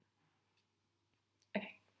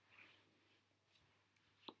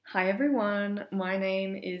Hi everyone, my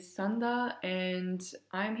name is Sanda and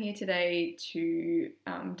I'm here today to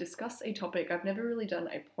discuss a topic. I've never really done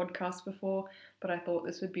a podcast before, but I thought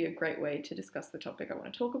this would be a great way to discuss the topic I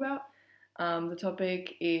want to talk about. The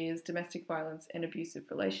topic is domestic violence and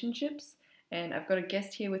abusive relationships, and I've got a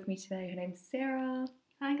guest here with me today. Her name's Sarah.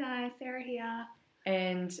 Hi guys, Sarah here.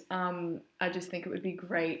 And I just think it would be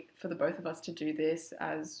great for the both of us to do this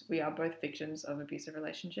as we are both victims of abusive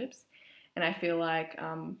relationships. And I feel like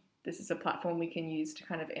this is a platform we can use to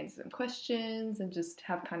kind of answer some questions and just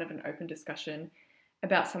have kind of an open discussion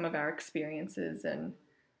about some of our experiences and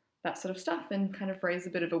that sort of stuff and kind of raise a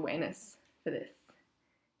bit of awareness for this.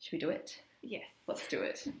 Should we do it? Yes. Let's do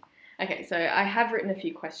it. Okay, so I have written a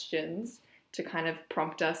few questions to kind of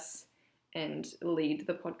prompt us and lead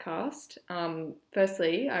the podcast.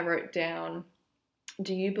 Firstly, I wrote down,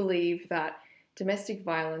 do you believe that domestic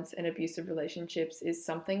violence and abusive relationships is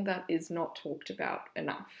something that is not talked about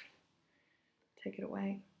enough? Take it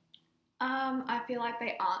away. I feel like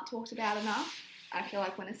they aren't talked about enough. I feel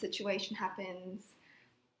like when a situation happens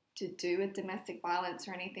to do with domestic violence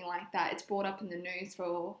or anything like that, it's brought up in the news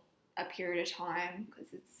for a period of time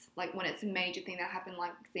because it's like when it's a major thing that happened,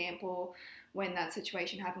 like example, when that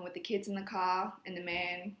situation happened with the kids in the car and the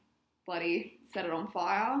man bloody set it on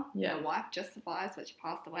fire. Yeah. The wife just survived, but she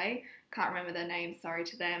passed away. Can't remember their names, sorry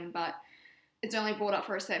to them, but it's only brought up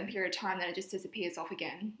for a certain period of time, then it just disappears off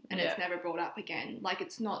again, and it's never brought up again. Like,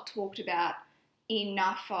 it's not talked about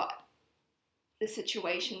enough for the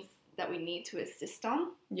situations that we need to assist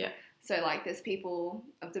on. Yeah. So, like, there's people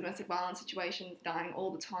of domestic violence situations dying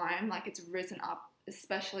all the time. Like, it's risen up,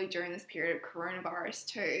 especially during this period of coronavirus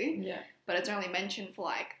too. Yeah. But it's only mentioned for,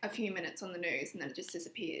 like, a few minutes on the news, and then it just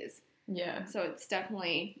disappears. Yeah. So it's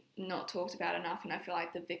definitely not talked about enough, and I feel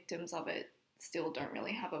like the victims of it still don't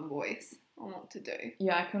really have a voice on what to do.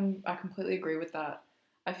 Yeah, I completely agree with that.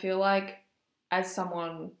 I feel like as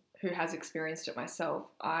someone who has experienced it myself,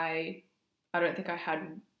 I don't think I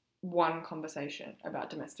had one conversation about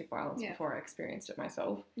domestic violence before I experienced it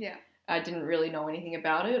myself. Yeah. I didn't really know anything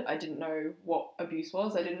about it. I didn't know what abuse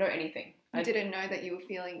was. I didn't know anything. I didn't know that you were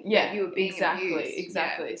feeling that you were being abused.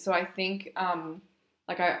 Exactly. Yeah. So I think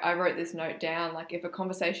like I wrote this note down, like if a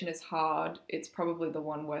conversation is hard, it's probably the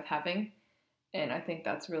one worth having. And I think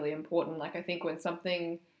that's really important. Like I think when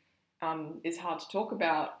something is hard to talk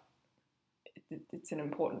about, it's an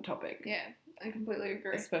important topic. Yeah, I completely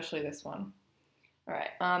agree. Especially this one. All right.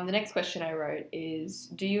 The next question I wrote is,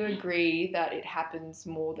 do you agree that it happens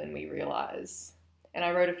more than we realise? And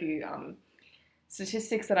I wrote a few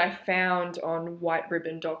statistics that I found on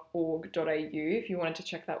whiteribbon.org.au if you wanted to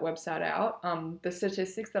check that website out. The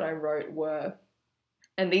statistics that I wrote were,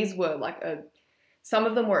 and these were like some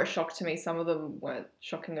of them were a shock to me, some of them weren't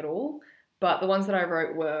shocking at all. But the ones that I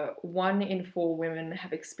wrote were 1 in 4 women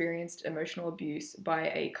have experienced emotional abuse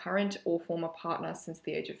by a current or former partner since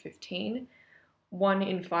the age of 15. 1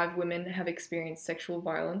 in 5 women have experienced sexual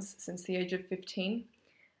violence since the age of 15.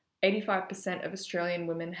 85% of Australian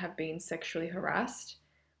women have been sexually harassed.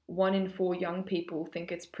 1 in 4 young people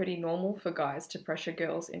think it's pretty normal for guys to pressure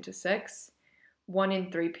girls into sex. 1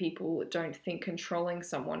 in 3 people don't think controlling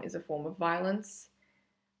someone is a form of violence.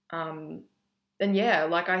 And yeah,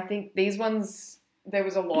 like I think these ones, there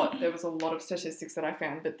was a lot of statistics that I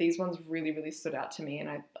found, but these ones really, really stood out to me,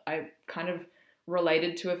 and I kind of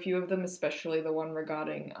related to a few of them, especially the one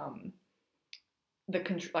regarding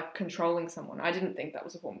controlling someone. I didn't think that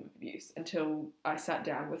was a form of abuse until I sat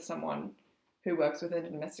down with someone who works within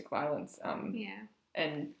domestic violence.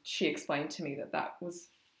 And she explained to me that was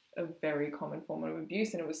a very common form of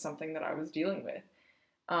abuse, and it was something that I was dealing with.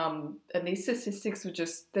 And these statistics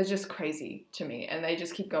they're just crazy to me, and they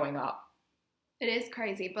just keep going up. It is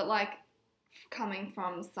crazy, but like coming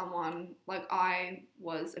from someone, like I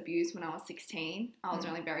was abused when I was 16. I was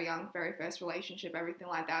only very young, very first relationship, everything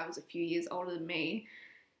like that. I was a few years older than me,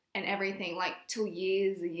 and everything, like till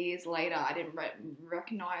years and years later, I didn't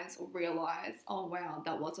recognize or realize, oh wow,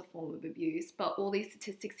 that was a form of abuse. But all these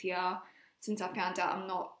statistics here, since I found out, I'm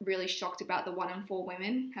not really shocked about the 1 in 4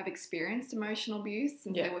 women have experienced emotional abuse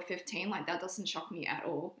since they were 15. Like, that doesn't shock me at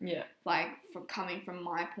all. Yeah. Like, from coming from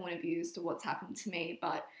my point of view as to what's happened to me.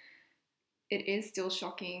 But it is still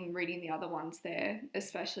shocking reading the other ones there,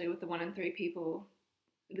 especially with the 1 in 3 people,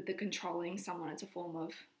 with the controlling someone as a form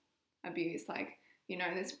of abuse. Like, you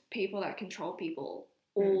know, there's people that control people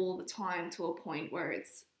all the time to a point where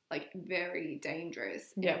it's, like, very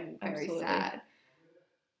dangerous and very sad.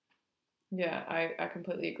 Yeah, I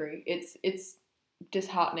completely agree. It's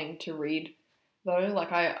disheartening to read, though.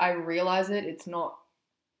 Like I realize it's not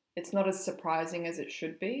as surprising as it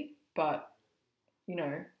should be, but you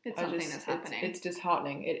know, It's something that's happening. It's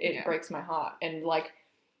disheartening. It Yeah. breaks my heart. And like,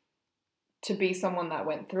 to be someone that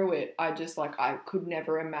went through it, I just like, I could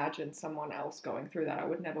never imagine someone else going through that. I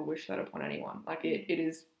would never wish that upon anyone. Like it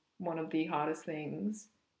is one of the hardest things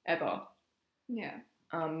ever. Yeah.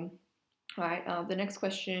 Right. The next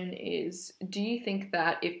question is, do you think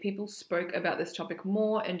that if people spoke about this topic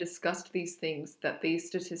more and discussed these things, that these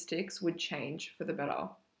statistics would change for the better?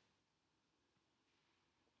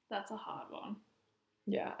 That's a hard one.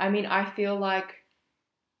 Yeah. I mean, I feel like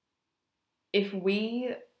if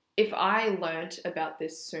I learnt about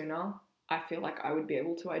this sooner, I feel like I would be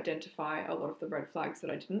able to identify a lot of the red flags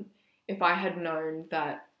that I didn't. If I had known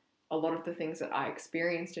that a lot of the things that I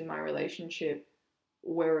experienced in my relationship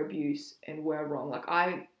were abuse and were wrong, like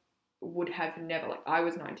I would have never, like I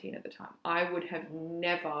was 19 at the time, I would have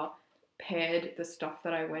never paired the stuff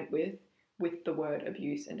that I went with the word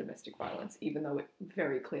abuse and domestic violence, even though it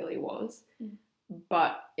very clearly was. Mm.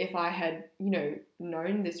 But if I had,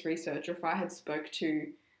 known this research, or if I had spoke to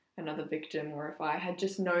another victim, or if I had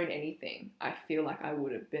just known anything, I feel like I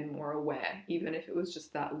would have been more aware, even if it was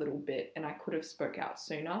just that little bit, and I could have spoke out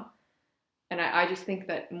sooner. And I just think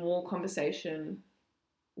that more conversation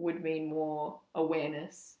would mean more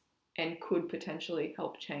awareness and could potentially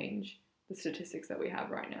help change the statistics that we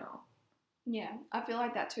have right now. Yeah, I feel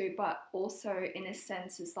like that too, but also in a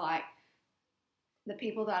sense is like the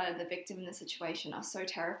people that are the victim in the situation are so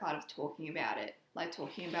terrified of talking about it, like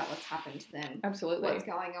talking about what's happened to them. Absolutely. What's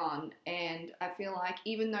going on. And I feel like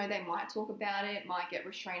even though they might talk about it, might get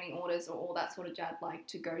restraining orders or all that sort of jazz, like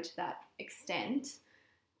to go to that extent,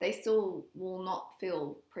 they still will not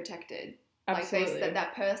feel protected. Absolutely. Like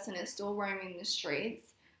that person is still roaming the streets.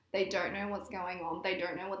 They don't know what's going on. They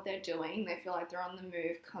don't know what they're doing. They feel like they're on the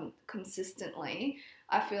move consistently.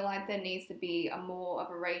 I feel like there needs to be more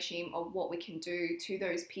of a regime of what we can do to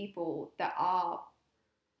those people that are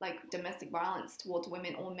like domestic violence towards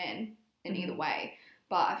women or men in either way.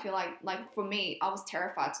 But I feel like for me, I was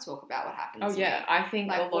terrified to talk about what happened to me. I think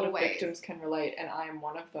like, a lot of victims can relate, and I am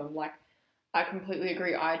one of them. Like, I completely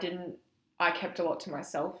agree. I kept a lot to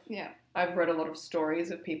myself. Yeah. I've read a lot of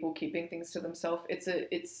stories of people keeping things to themselves.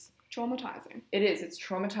 It's traumatizing. It is. It's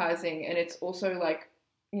traumatizing, and it's also like,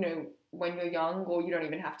 when you're young, or you don't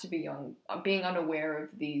even have to be young, being unaware of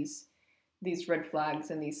these red flags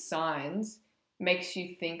and these signs makes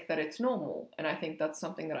you think that it's normal. And I think that's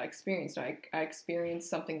something that I experienced. I experienced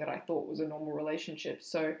something that I thought was a normal relationship.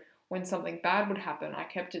 So when something bad would happen, I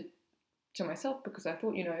kept it to myself because I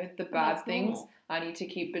thought, the bad things normal. I need to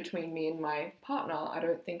keep between me and my partner. I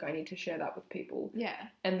don't think I need to share that with people. Yeah.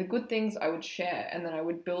 And the good things I would share, and then I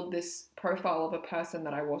would build this profile of a person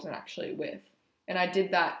that I wasn't actually with. And I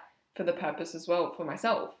did that for the purpose as well, for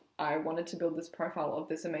myself. I wanted to build this profile of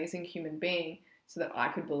this amazing human being so that I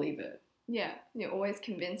could believe it. Yeah, you're always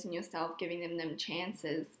convincing yourself, giving them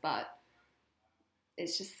chances, but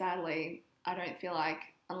it's just sadly, I don't feel like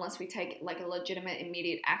unless we take like a legitimate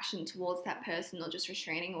immediate action towards that person or just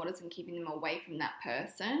restraining orders and keeping them away from that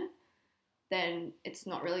person, then it's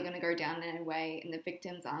not really going to go down in a way and the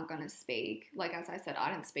victims aren't going to speak. Like, as I said,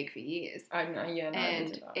 I didn't speak for years. I know, yeah. No,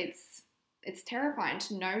 and it's terrifying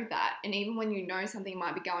to know that. And even when you know something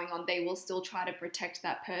might be going on, they will still try to protect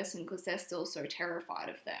that person because they're still so terrified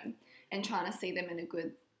of them and trying to see them in a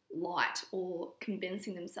good light or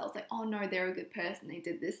convincing themselves like, oh no, they're a good person. They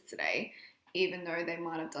did this today, even though they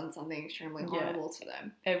might have done something extremely horrible to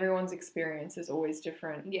them. Everyone's experience is always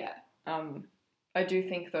different. Yeah. I do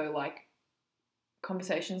think though, like,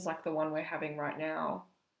 conversations like the one we're having right now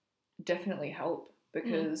definitely help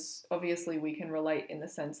because obviously we can relate in the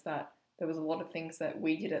sense that there was a lot of things that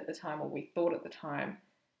we did at the time or we thought at the time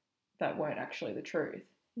that weren't actually the truth.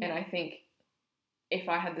 Yeah. And I think if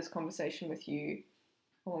I had this conversation with you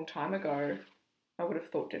a long time ago, I would have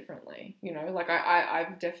thought differently. Like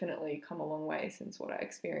I've definitely come a long way since what I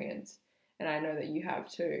experienced, and I know that you have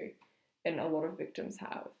too, and a lot of victims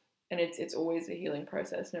have. And it's always a healing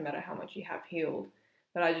process, no matter how much you have healed.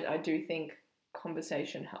 But I do think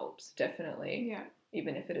conversation helps, definitely. Yeah.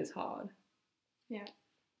 Even if it is hard. Yeah.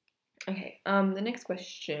 Okay. The next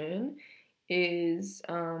question is,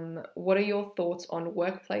 what are your thoughts on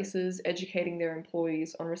workplaces educating their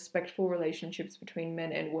employees on respectful relationships between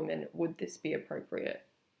men and women? Would this be appropriate?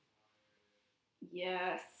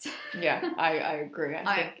 Yes. Yeah, I agree.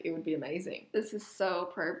 I think it would be amazing. This is so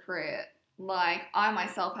appropriate. Like, I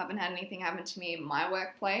myself haven't had anything happen to me in my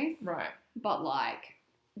workplace. Right. But, like,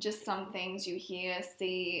 just some things you hear,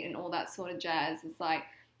 see, and all that sort of jazz. It's like,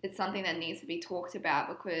 it's something that needs to be talked about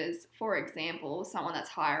because, for example, someone that's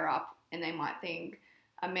higher up and they might think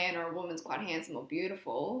a man or a woman's quite handsome or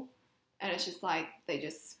beautiful, and it's just like they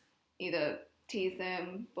just either tease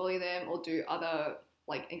them, bully them, or do other,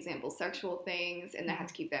 like, example, sexual things, and they had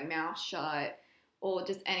to keep their mouth shut, or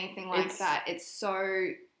just anything like that. It's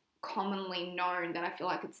so commonly known that I feel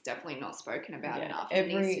like it's definitely not spoken about enough. It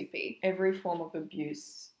needs to be. Every form of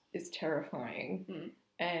abuse is terrifying. Mm.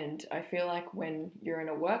 And I feel like when you're in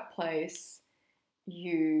a workplace,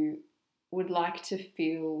 you would like to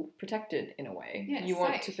feel protected in a way. Yeah, you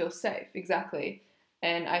want to feel safe, exactly.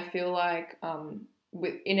 And I feel like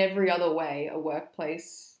in every other way, a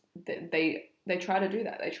workplace, they try to do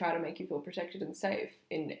that. They try to make you feel protected and safe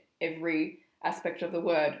in every aspect of the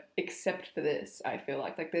word, except for this. I feel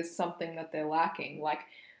like there's something that they're lacking. Like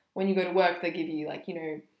when you go to work, they give you, like, you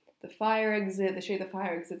know, the fire exit. They show you the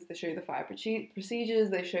fire exits. They show you the fire procedures.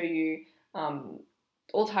 They show you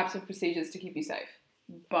all types of procedures to keep you safe.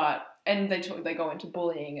 And they go into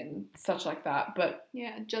bullying and such like that. But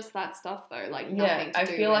yeah, just that stuff though. Like yeah, I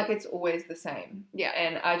feel like it's always the same. Yeah,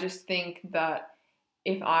 and I just think that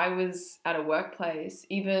if I was at a workplace,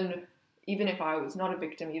 even if I was not a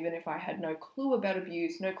victim, even if I had no clue about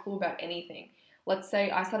abuse, no clue about anything, let's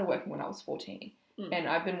say I started working when I was 14, and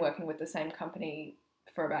I've been working with the same company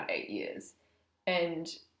for about 8 years. And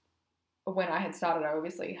when I had started, I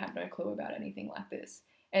obviously had no clue about anything like this.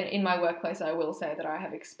 And in my workplace, I will say that I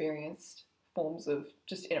have experienced forms of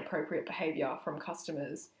just inappropriate behaviour from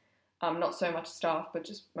customers. Not so much staff, but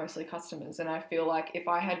just mostly customers. And I feel like if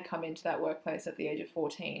I had come into that workplace at the age of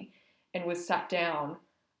 14 and was sat down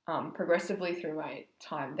progressively through my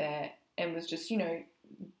time there and was just, you know,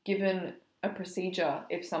 given a procedure,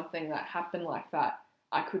 if something that happened like that,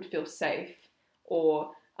 I could feel safe,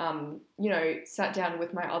 or, you know, sat down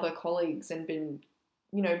with my other colleagues and been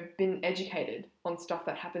educated on stuff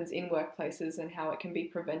that happens in workplaces and how it can be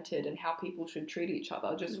prevented and how people should treat each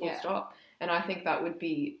other, just full stop. And I think that would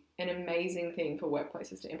be an amazing thing for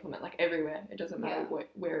workplaces to implement, like everywhere. It doesn't matter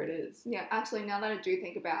where it is. Yeah, actually, now that I do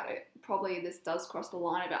think about it, probably this does cross the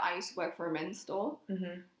line, but I used to work for a men's store.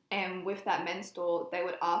 Mm-hmm. And with that men's store, they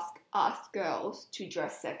would ask us girls to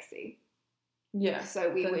dress sexy. Yeah. So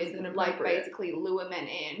we would, like, basically lure men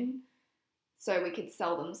in so we could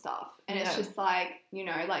sell them stuff. And it's just like, you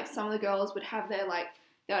know, like some of the girls would have their, like,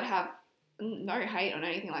 they would have no hate on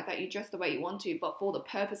anything like that. You dress the way you want to, but for the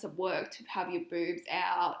purpose of work, to have your boobs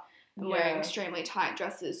out and wearing extremely tight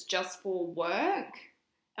dresses just for work.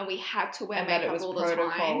 And we had to wear makeup all the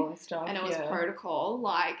time. And stuff. And it was protocol.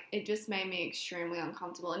 Like, it just made me extremely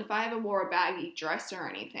uncomfortable. And if I ever wore a baggy dress or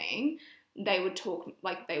anything, they would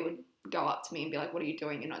go up to me and be like, what are you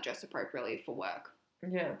doing? You're not dressed appropriately for work.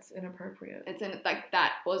 Yeah, it's inappropriate. It's like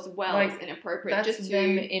that as well as inappropriate. That's just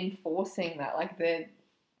them enforcing that. Like, they're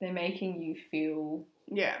making you feel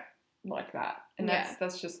like that. And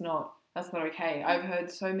that's just not okay. I've heard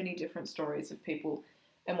so many different stories of people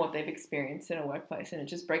and what they've experienced in a workplace, and it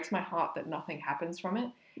just breaks my heart that nothing happens from it.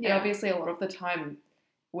 Yeah. And obviously a lot of the time,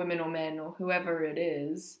 women or men or whoever it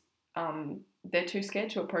is, they're too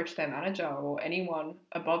scared to approach their manager or anyone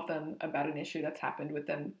above them about an issue that's happened with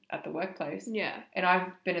them at the workplace. Yeah. And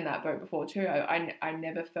I've been in that boat before too. I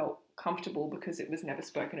never felt comfortable because it was never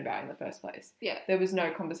spoken about in the first place. Yeah. There was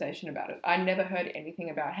no conversation about it. I never heard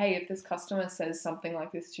anything about, hey, if this customer says something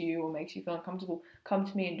like this to you or makes you feel uncomfortable, come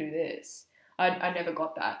to me and do this. I never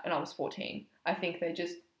got that, and I was 14. I think they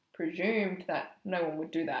just presumed that no one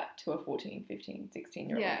would do that to a 14, 15,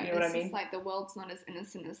 16-year-old. Yeah, you know what I mean? It's just like the world's not as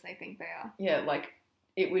innocent as they think they are. Yeah, like,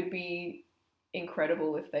 it would be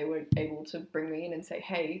incredible if they were able to bring me in and say,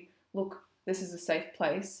 hey, look, this is a safe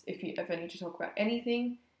place. If you ever need to talk about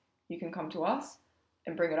anything, you can come to us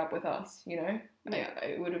and bring it up with us, you know? Yeah.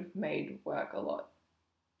 It would have made work a lot,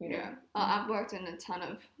 you know? Yeah. I've worked in a ton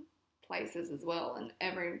of places as well, and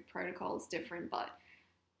every protocol is different, but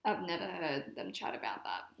I've never heard them chat about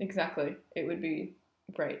that. Exactly. It would be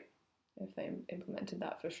great if they implemented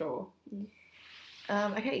that for sure.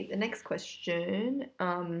 Okay, the next question.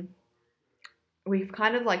 We've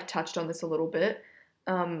kind of like touched on this a little bit.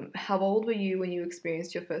 How old were you when you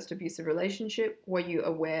experienced your first abusive relationship? Were you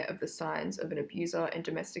aware of the signs of an abuser and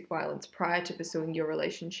domestic violence prior to pursuing your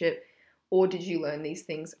relationship? Or did you learn these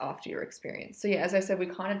things after your experience? So yeah, as I said, we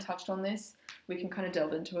kind of touched on this. We can kind of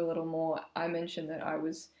delve into a little more. I mentioned that I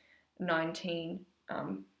was 19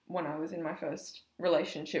 when I was in my first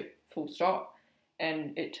relationship, full stop.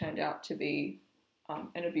 And it turned out to be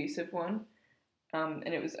an abusive one. And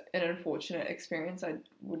it was an unfortunate experience. I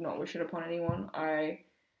would not wish it upon anyone. I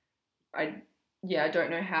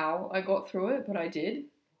don't know how I got through it, but I did.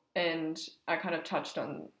 And I kind of touched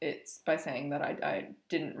on it by saying that I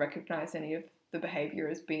didn't recognize any of the behavior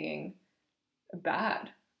as being bad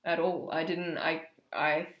at all.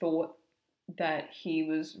 I thought that he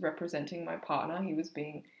was representing my partner. He was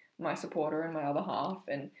being my supporter and my other half,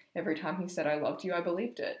 and every time he said I loved you, I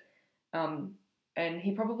believed it. And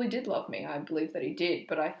he probably did love me. I believe that he did,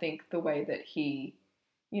 but I think the way that he,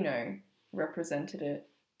 you know, represented it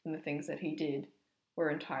and the things that he did were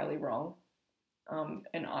entirely wrong.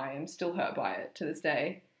 And I am still hurt by it to this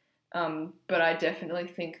day. But I definitely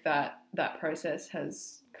think that that process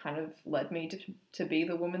has kind of led me to be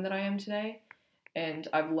the woman that I am today. And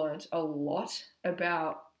I've learned a lot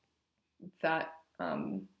about that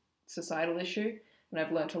societal issue, and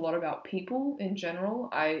I've learned a lot about people in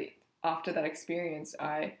general. After that experience,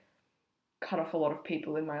 I cut off a lot of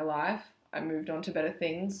people in my life. I moved on to better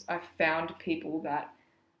things. I found people that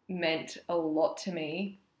meant a lot to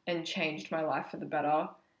me and changed my life for the better.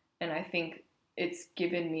 And I think it's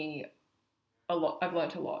given me a lot. I've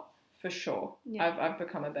learned a lot, for sure. Yeah. I've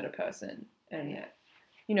become a better person. And,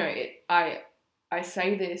 you know, I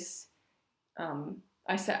say this,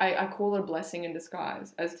 I call it a blessing in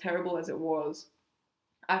disguise. As terrible as it was,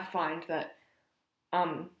 I find that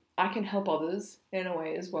I can help others in a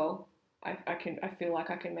way as well. I feel like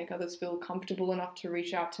I can make others feel comfortable enough to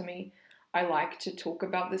reach out to me. I like to talk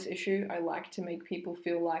about this issue. I like to make people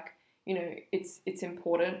feel like, you know, it's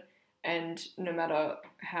important, and no matter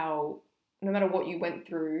what you went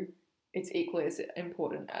through, it's equally as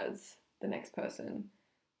important as the next person.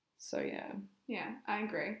 So yeah. Yeah, I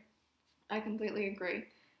agree. I completely agree.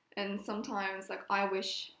 And sometimes, like, I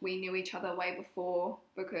wish we knew each other way before,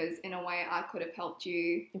 because in a way I could have helped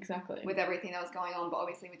you Exactly with everything that was going on, but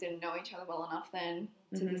obviously we didn't know each other well enough then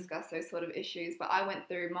to discuss those sort of issues. But I went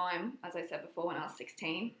through mine, as I said before, when I was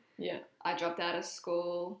 16. Yeah. I dropped out of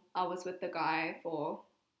school. I was with the guy for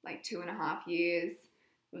like 2.5 years.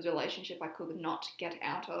 It was a relationship I could not get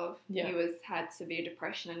out of. Yeah. He had severe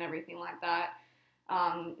depression and everything like that.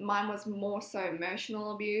 Mine was more so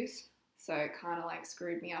emotional abuse. So it kind of like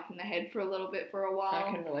screwed me up in the head for a little bit for a while.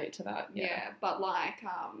 I can relate to that. Yeah, but like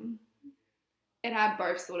it had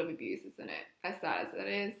both sort of abuses in it, as sad as it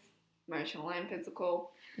is, emotional and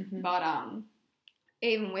physical. Mm-hmm. But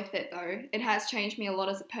even with it though, it has changed me a lot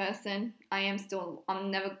as a person.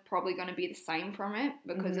 I'm never probably going to be the same from it,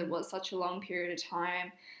 because it was such a long period of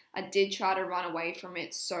time. I did try to run away from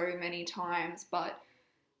it so many times, but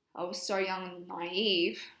I was so young and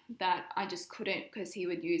naive that I just couldn't, because he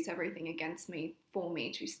would use everything against me for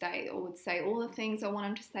me to stay, or would say all the things I want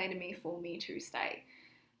him to say to me for me to stay.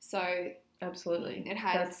 So absolutely, it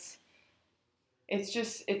has.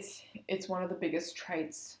 It's one of the biggest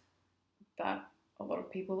traits that a lot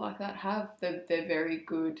of people like that have. They're very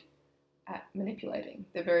good at manipulating.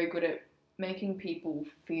 They're very good at making people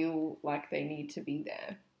feel like they need to be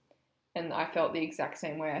there. And I felt the exact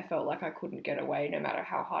same way. I felt like I couldn't get away no matter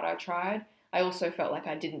how hard I tried. I also felt like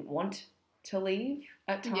I didn't want to leave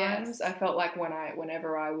at times. Yes. I felt like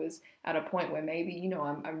whenever I was at a point where maybe, you know,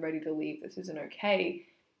 I'm ready to leave, this isn't okay,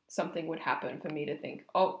 something would happen for me to think,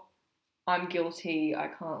 oh, I'm guilty, I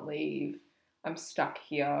can't leave, I'm stuck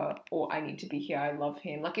here, or I need to be here, I love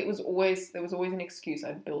him. Like there was always an excuse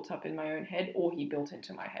I built up in my own head, or he built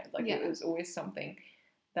into my head. Like it was always something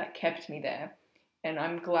that kept me there. And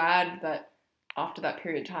I'm glad that after that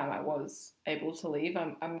period of time I was able to leave.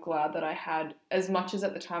 I'm glad that I had, as much as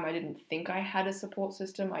at the time I didn't think I had a support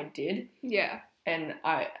system, I did. Yeah. And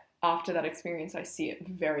after that experience, I see it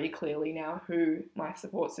very clearly now who my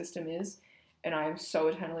support system is. And I am so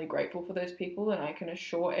eternally grateful for those people. And I can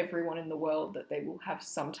assure everyone in the world that they will have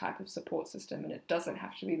some type of support system. And it doesn't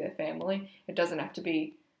have to be their family. It doesn't have to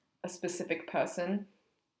be a specific person.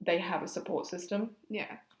 They have a support system.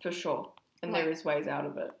 Yeah. For sure. And there is ways out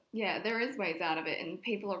of it. Yeah, there is ways out of it. And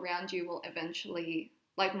people around you will eventually,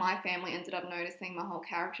 like my family ended up noticing my whole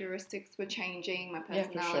characteristics were changing. My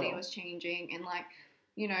personality was changing. And like,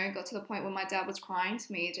 you know, got to the point where my dad was crying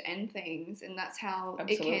to me to end things. And that's how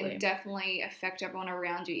it can definitely affect everyone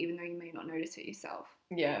around you, even though you may not notice it yourself.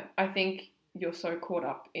 Yeah, I think you're so caught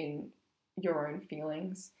up in your own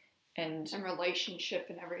feelings and relationship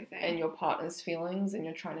and everything, and your partner's feelings, and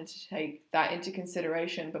you're trying to take that into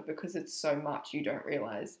consideration, but because it's so much, you don't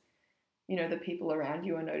realize, you know, the people around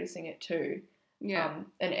you are noticing it too. Yeah.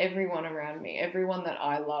 And everyone around me, everyone that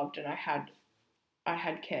I loved and I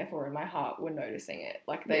had care for in my heart, were noticing it.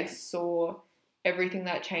 Like they saw everything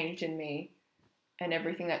that changed in me, and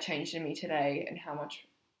everything that changed in me today, and how much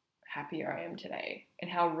happier I am today, and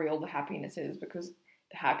how real the happiness is, because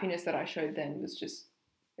the happiness that I showed them was just,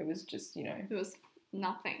 you know, it was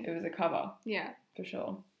nothing. It was a cover. Yeah, for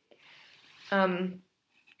sure.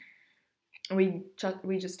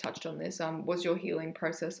 We just touched on this. Was your healing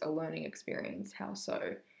process a learning experience? How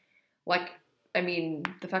so? Like, I mean,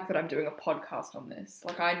 the fact that I'm doing a podcast on this,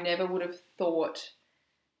 like, I never would have thought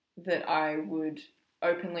that I would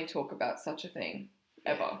openly talk about such a thing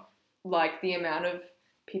ever. Like, the amount of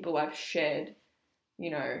people I've shared, you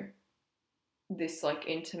know, this like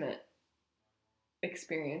intimate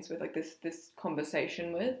experience with, like this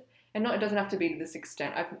conversation with, and not, it doesn't have to be to this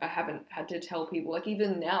extent. I haven't had to tell people, like,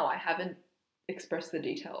 even now I haven't expressed the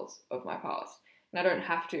details of my past, and I don't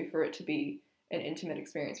have to for it to be an intimate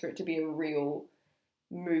experience, for it to be a real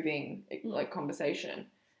moving like conversation.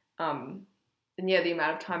 And yeah, the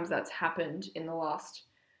amount of times that's happened in the last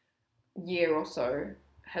year or so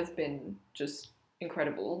has been just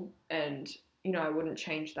incredible, and you know, I wouldn't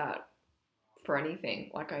change that for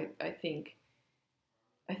anything. Like, I think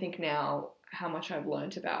now how much I've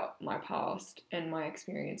learned about my past and my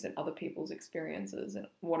experience and other people's experiences and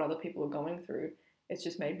what other people are going through, it's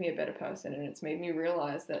just made me a better person, and it's made me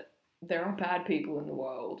realize that there are bad people in the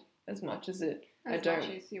world as much as it. As much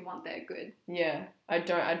as you want their good. Yeah, I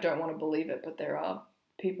don't want to believe it, but there are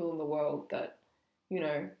people in the world that, you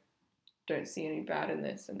know, don't see any bad in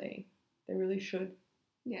this, and they really should.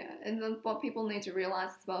 Yeah, and then what people need to realize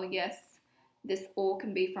as well, yes, this all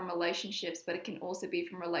can be from relationships, but it can also be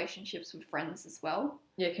from relationships with friends as well.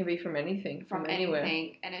 Yeah, it can be from anything, from anywhere.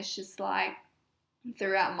 Anything, and it's just like,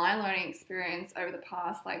 throughout my learning experience over the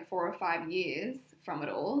past like 4 or 5 years from it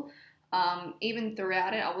all, even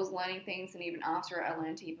throughout it, I was learning things, and even after it, I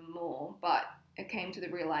learned even more. But it came to the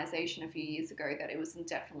realization a few years ago that it was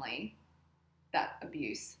definitely that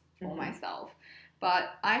abuse for myself.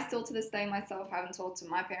 But I still, to this day, myself, haven't talked to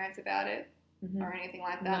my parents about it or anything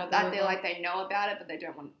like that. I feel like they know about it, but they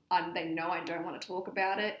don't want. They know I don't want to talk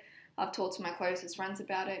about it. I've talked to my closest friends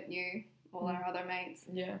about it, you, all our other mates.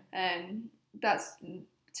 Yeah. And that's,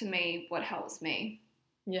 to me, what helps me.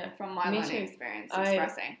 Yeah. From my learning experience,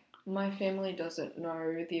 expressing. My family doesn't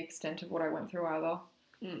know the extent of what I went through either.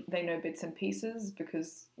 They know bits and pieces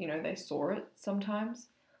because, you know, they saw it sometimes.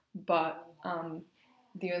 But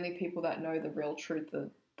the only people that know the real truth are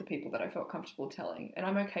the people that I felt comfortable telling. And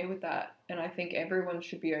I'm okay with that. And I think everyone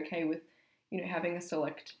should be okay with, you know, having a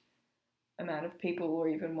select amount of people, or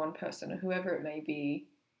even one person, or whoever it may be,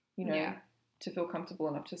 you know, to feel comfortable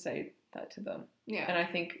enough to say that to them. Yeah. And I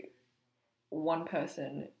think one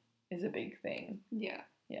person is a big thing. Yeah.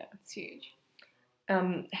 Yeah. It's huge.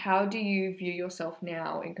 How do you view yourself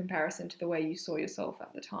now in comparison to the way you saw yourself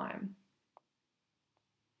at the time?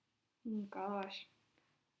 Oh, gosh.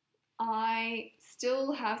 I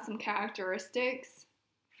still have some characteristics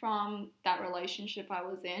from that relationship I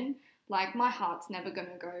was in. Like, my heart's never going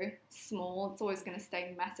to go small. It's always going to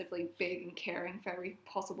stay massively big and caring for every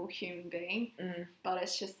possible human being. But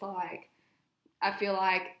it's just like, I feel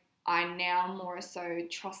like I now more so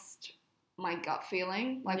trust my gut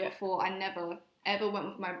feeling. Like, before, I never ever went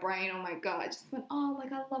with my brain or my gut. I just went, oh,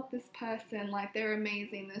 like, I love this person. Like, they're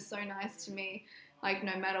amazing. They're so nice to me. Like,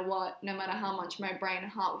 no matter what, no matter how much my brain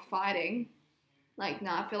and heart were fighting. Like,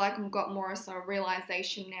 no, I feel like I've got more so a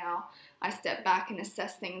realization now. I step back and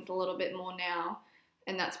assess things a little bit more now.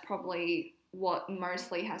 And that's probably what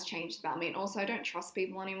mostly has changed about me. And also, I don't trust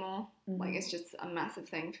people anymore. Like, it's just a massive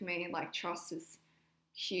thing for me. Like, trust is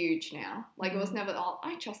huge now. Like, it was never,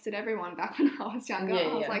 I trusted everyone back when I was younger.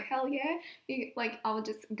 I was like, hell yeah. Like, I would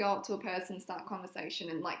just go up to a person, start a conversation,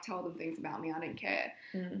 and like tell them things about me. I didn't care.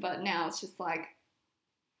 But now it's just like,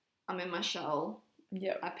 I'm in my shell.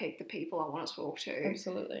 I pick the people I want to talk to.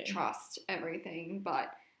 Absolutely. Trust everything.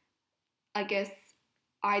 But I guess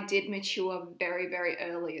I did mature very, very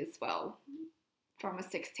early as well. From a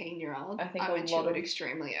 16-year-old, I think I matured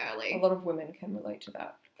extremely early. A lot of women can relate to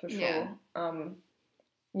that, for sure.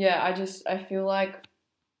 Yeah. I feel like,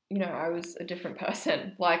 you know, I was a different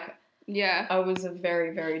person. Like, I was a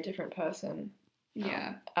very, very different person.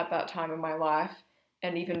 At that time in my life.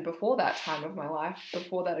 And even before that time of my life,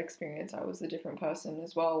 before that experience, I was a different person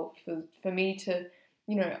as well. For me to,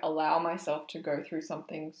 you know, allow myself to go through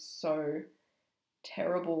something so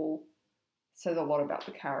terrible says a lot about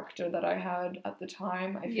the character that I had at the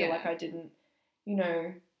time. I feel like I didn't, you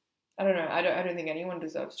know, I don't know. I don't think anyone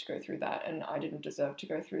deserves to go through that, and I didn't deserve to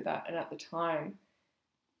go through that. And at the time,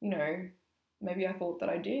 you know, maybe I thought that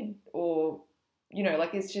I did, or, you know,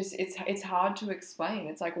 like, it's just, it's hard to explain.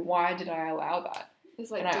 It's like, why did I allow that? It's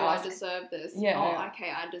like, I deserve this? Oh,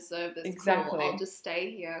 okay, I deserve this. Exactly. Cool. I'll just stay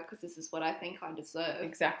here because this is what I think I deserve.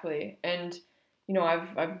 Exactly. And, you know,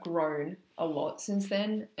 I've grown a lot since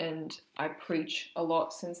then, and I preach a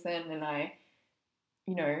lot since then, and I,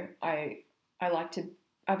 you know, I like to,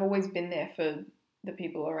 I've always been there for the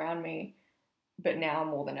people around me, but now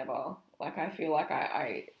more than ever, like, I feel like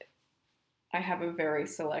I have a very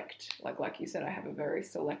select, like you said, I have a very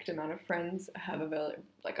select amount of friends. I have a very,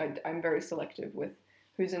 like, I'm very selective with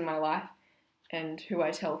who's in my life and who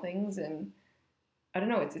I tell things, and I don't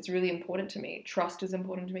know, it's really important to me. Trust is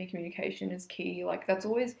important to me. Communication is key. Like that's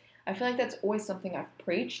always, I feel like that's always something I've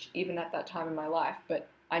preached, even at that time in my life, but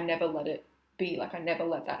I never let it be. Like I never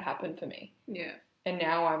let that happen for me. Yeah. And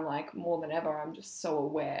now I'm like, more than ever, I'm just so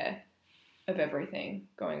aware of everything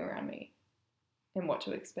going around me and what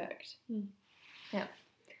to expect. Yeah.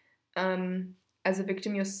 As a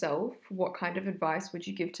victim yourself, what kind of advice would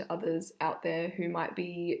you give to others out there who might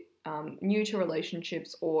be new to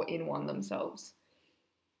relationships or in one themselves?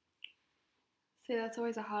 See, that's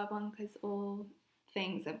always a hard one because all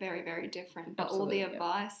things are very, very different. But all Absolutely, the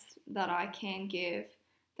advice that I can give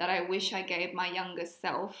that I wish I gave my younger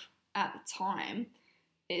self at the time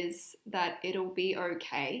is that it'll be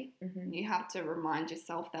okay. Mm-hmm. You have to remind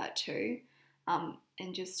yourself that too, and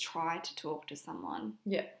just try to talk to someone.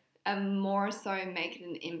 Yeah. And more so make it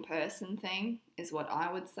an in-person thing is what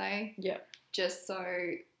I would say. Yeah. Just so,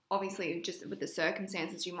 obviously, just with the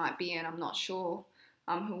circumstances you might be in, I'm not sure,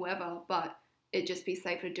 whoever, but it'd just be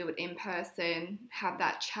safer to do it in person, have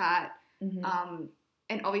that chat, Mm-hmm.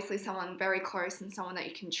 and obviously someone very close and someone that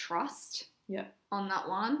you can trust Yeah. on that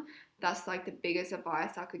one. That's like the biggest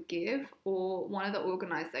advice I could give, or one of the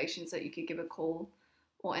organizations that you could give a call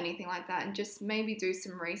or anything like that, and just maybe do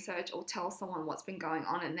some research or tell someone what's been going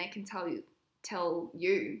on, and they can tell you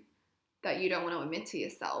that you don't want to admit to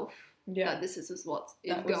yourself that this is what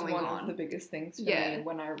is that was going one on. of the biggest things for me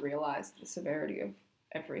when I realized the severity of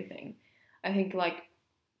everything. I think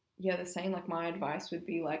the same, like my advice would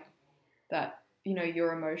be like that, you know,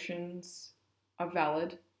 your emotions are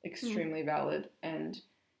valid, extremely valid, and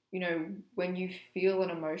you know, when you feel an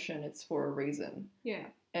emotion, it's for a reason. Yeah.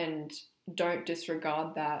 And don't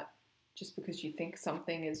disregard that just because you think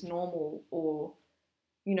something is normal, or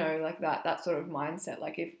you know, like that sort of mindset.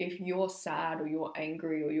 Like if you're sad or you're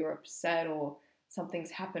angry or you're upset or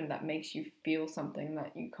something's happened that makes you feel something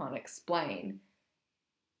that you can't explain,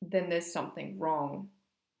 then there's something wrong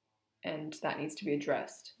and that needs to be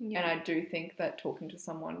addressed. Yeah. And I do think that talking to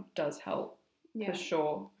someone does help, for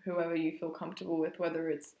sure, whoever you feel comfortable with, whether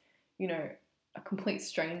it's, you know, a complete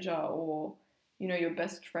stranger or, you know, your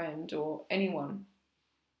best friend or anyone.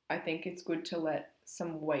 I think it's good to let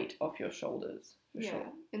some weight off your shoulders, for sure.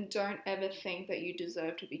 And don't ever think that you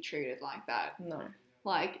deserve to be treated like that. No.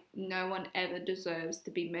 Like, no one ever deserves to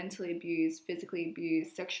be mentally abused, physically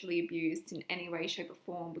abused, sexually abused in any way, shape, or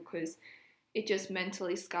form, because it just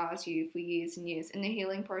mentally scars you for years and years. And the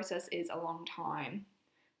healing process is a long time,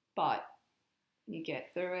 but you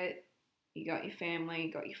get through it. You got your family,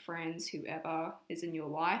 you got your friends, whoever is in your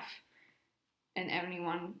life, and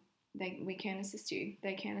anyone, we can assist you.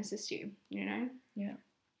 They can assist you, you know? Yeah.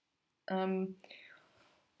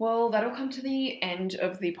 Well, that'll come to the end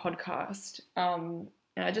of the podcast. And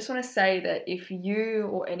I just want to say that if you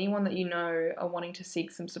or anyone that you know are wanting to seek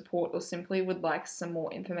some support or simply would like some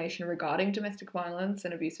more information regarding domestic violence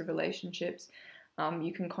and abusive relationships,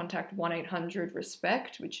 you can contact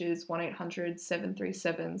 1-800-RESPECT, which is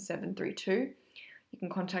 1-800-737-732. You can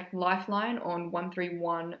contact Lifeline on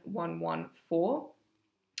 131114.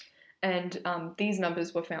 And these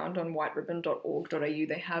numbers were found on whiteribbon.org.au.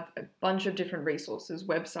 They have a bunch of different resources,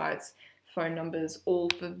 websites, phone numbers, all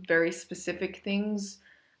for very specific things.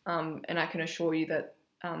 And I can assure you that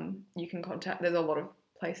you can contact, there's a lot of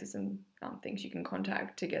places and things you can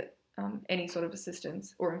contact to get any sort of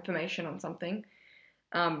assistance or information on something.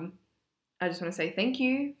 I just want to say thank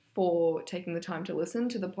you for taking the time to listen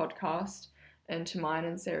to the podcast and to mine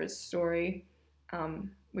and Sarah's story.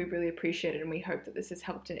 We really appreciate it, and we hope that this has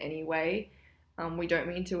helped in any way. We don't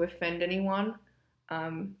mean to offend anyone.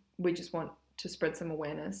 We just want to spread some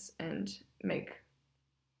awareness and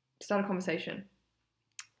start a conversation.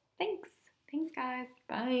 Thanks. Thanks, guys.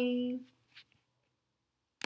 Bye.